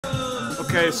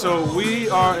Okay, so we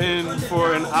are in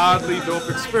for an oddly dope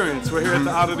experience. We're here at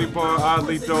the Oddity Bar,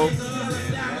 oddly dope.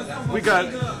 We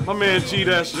got my man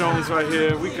G-Dash Jones right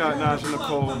here. We got Nadj and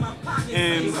Nicole.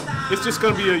 And it's just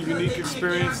going to be a unique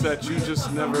experience that you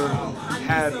just never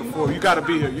had before. You got to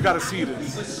be here. You got to see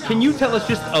this. Can you tell us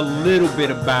just a little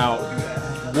bit about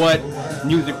what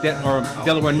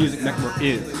Delaware Music Network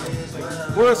is?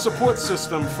 We're a support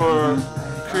system for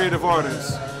creative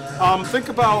artists. Think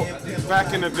about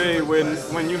back in the day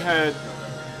when you had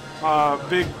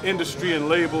big industry and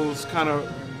labels kind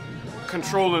of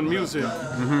controlling music.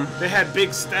 They had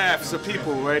big staffs of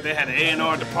people, right? They had an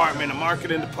A&R department, a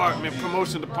marketing department,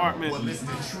 promotion department,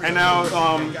 and now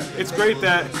it's great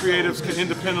that creatives can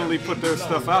independently put their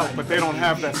stuff out, but they don't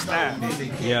have that staff.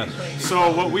 Yes.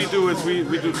 So what we do is we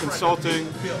do consulting,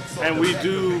 and we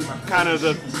do kind of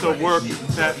the work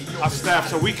that our staff,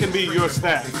 so we can be your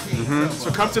staff.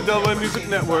 So come to Delaware Music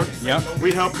Network. Yep.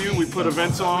 We help you. We put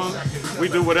events on. We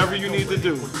do whatever you need to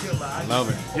do. I love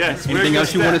it. Yes. Anything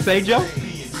else you want to say, Joe?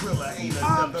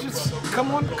 Just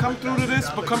come through to this,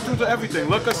 but come through to everything.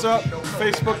 Look us up,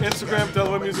 Facebook, Instagram,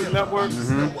 Delaware Music Network,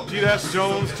 G-Dash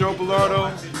Jones, Joe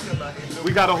Bellardo.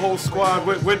 We got a whole squad.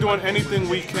 We're doing anything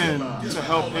we can to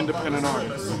help independent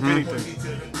artists.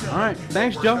 Anything. All right.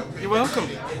 Thanks, Joe. You're welcome.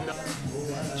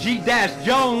 G-Dash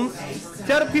Jones.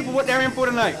 Tell the people what they're in for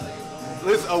tonight.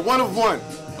 Listen, a one of one.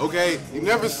 Okay, you've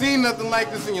never seen nothing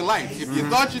like this in your life. If you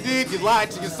thought you did, you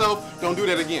lied to yourself. Don't do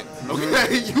that again.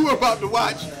 Okay, you are about to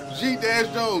watch G-Dash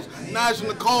Jones, Nadj and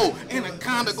Nicole, and they're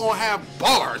kinda gonna have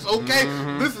bars. Okay,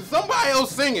 listen, somebody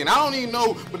else singing. I don't even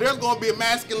know, but there's gonna be a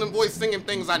masculine voice singing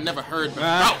things I never heard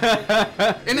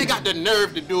before. And they got the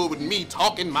nerve to do it with me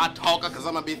talking my talker, cause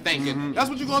I'm gonna be thinking. That's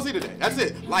what you're gonna see today. That's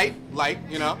it. Light,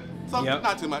 you know. So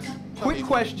not too much. Quick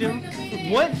question: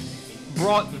 what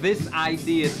brought this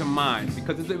idea to mind?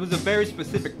 Because it was a very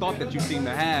specific thought that you seem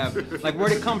to have. Like,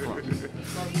 where'd it come from?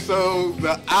 So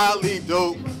the oddly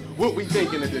dope, what we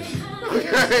thinking edition.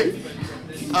 Okay.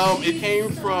 It came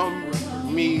from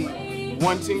me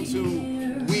wanting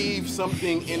to weave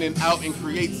something in and out and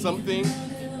create something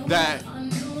that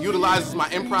utilizes my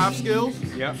improv skills.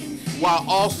 Yeah. While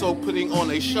also putting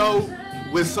on a show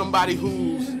with somebody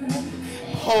whose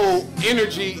whole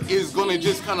energy is gonna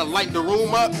just kind of light the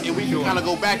room up, and we can kind of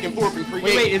go back and forth and create.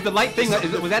 Wait, is the light thing,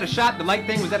 was that a shot? The light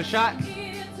thing, was that a shot?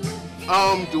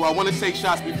 Do I want to take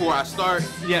shots before I start?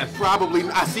 Yes. Probably.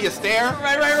 I see a stare.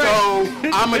 Right.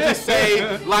 So I'ma just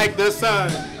say like the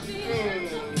sun.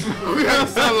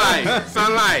 Sunlight.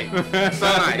 That's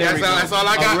all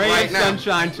I got right now.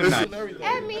 Sunshine tonight.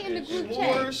 Add me in the group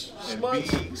chat.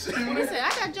 Listen, I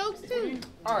got jokes too.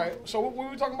 All right. So what were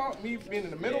we talking about? Me being in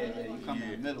the middle? Yeah, you come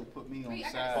in the middle, put me on the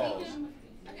side.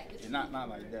 Yeah, not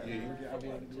like that. Yeah, I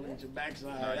want to your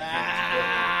backside.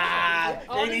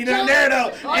 Ain't nothing there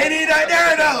though. Ain't nothing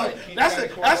there though.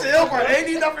 That's the ill part.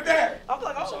 Ain't nothing there. I'm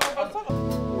like, oh.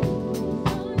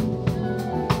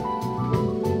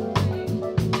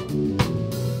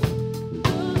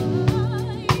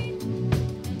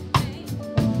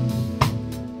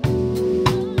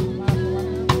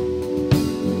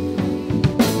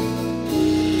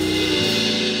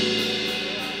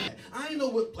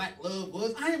 What black love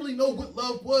was. I didn't really know what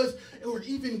love was, or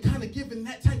even kind of giving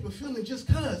that type of feeling just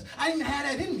cause. I didn't have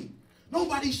that in me.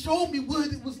 Nobody showed me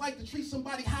what it was like to treat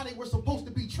somebody how they were supposed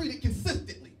to be treated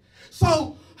consistently.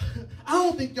 So, I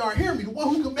don't think y'all hear me. The one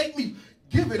who can make me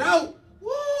give it out,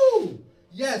 woo!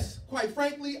 Yes, quite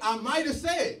frankly, I might have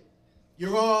said,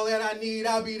 you're all that I need,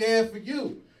 I'll be there for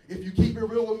you. If you keep it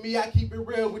real with me, I keep it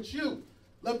real with you.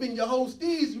 Loving your whole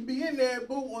steez, you be in there,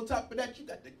 boo. On top of that, you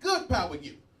got the good power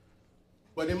you.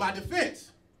 But in my defense,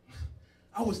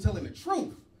 I was telling the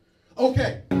truth.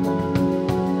 Okay.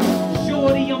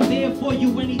 Shorty, I'm there for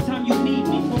you anytime you need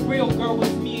me. For real, girl,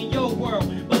 it's me in your world.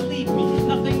 Believe me,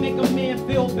 nothing make a man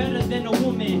feel better than a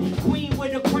woman. Queen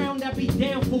with a crown that be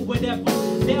down for whatever.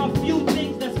 There are few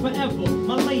things that's forever.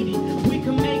 My lady, we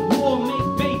can make war,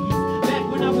 make babies. Back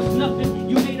when I was nothing,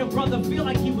 you made a brother feel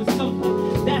like he was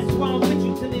something. That's why I'm with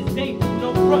you to this day,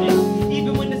 no frontin'.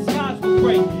 Even when the skies were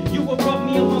gray, you would rub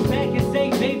me on my back and say,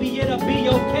 baby, it'll be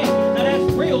okay. Now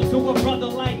that's real to a brother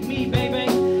like me, baby.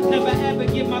 Never ever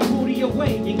give my booty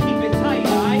away and keep it tight,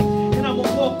 alright? And I'ma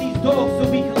walk these dogs so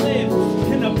we can live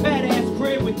in a badass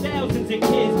crib with thousands of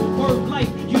kids. Word life,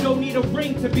 you don't need a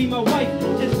ring to be my wife.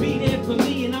 Just be there for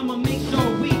me and I'ma make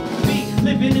sure we be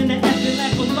living in the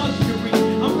afterlife of luxury.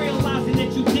 I'm realizing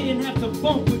that you didn't have to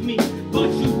bump with me, but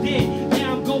you did.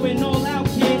 Now I'm going all out,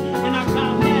 kid, and I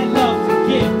got mad love to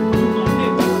give.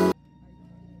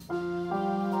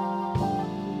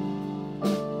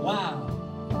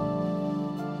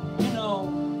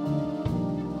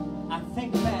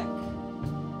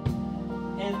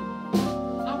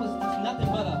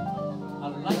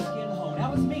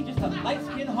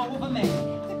 hoe of a man.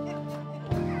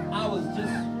 I was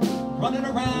just running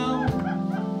around,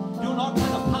 doing all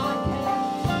kinds of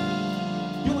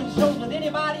podcasts, doing shows with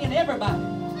anybody and everybody.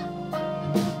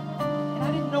 And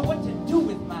I didn't know what to do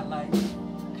with my life.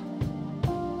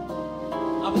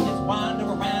 I would just wander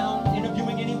around,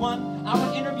 interviewing anyone. I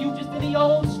would interview just any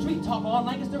old street talk on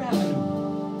Lancaster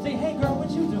Avenue. Say, hey girl,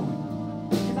 what you doing?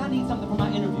 Because I need something for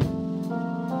my interview.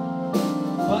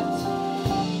 But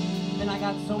then I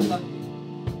got so lucky.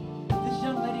 This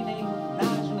young lady named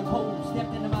Nadj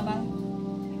stepped into my life.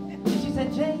 And she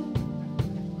said, Jay,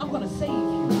 I'm going to save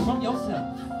you from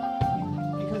yourself.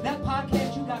 Because that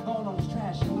podcast you got going on is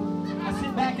trashy. I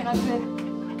sit back and I said,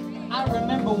 I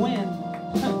remember when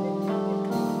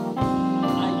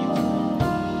I used to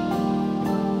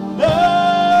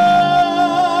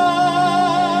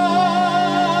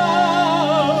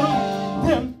love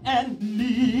them and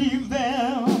leave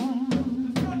them.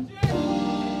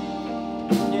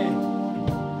 Yeah.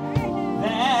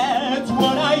 That's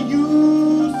what I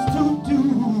used to do.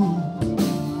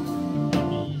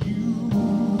 You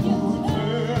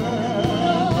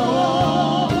turned on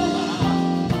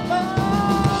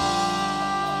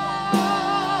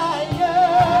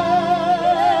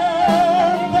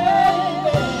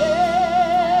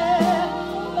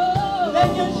then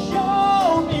you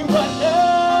showed me what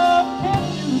love can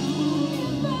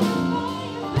do.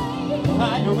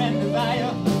 Fire and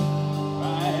desire.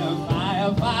 Fire,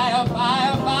 fire, fire,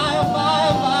 fire, fire,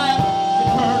 fire, fire. You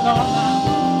turned on now.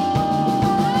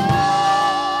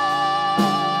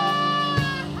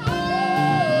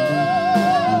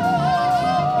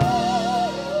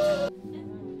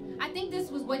 I think this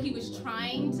was what he was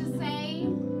trying to say,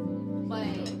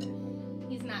 but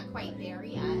he's not quite there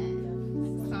yet.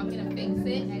 So I'm gonna fix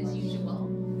it as usual.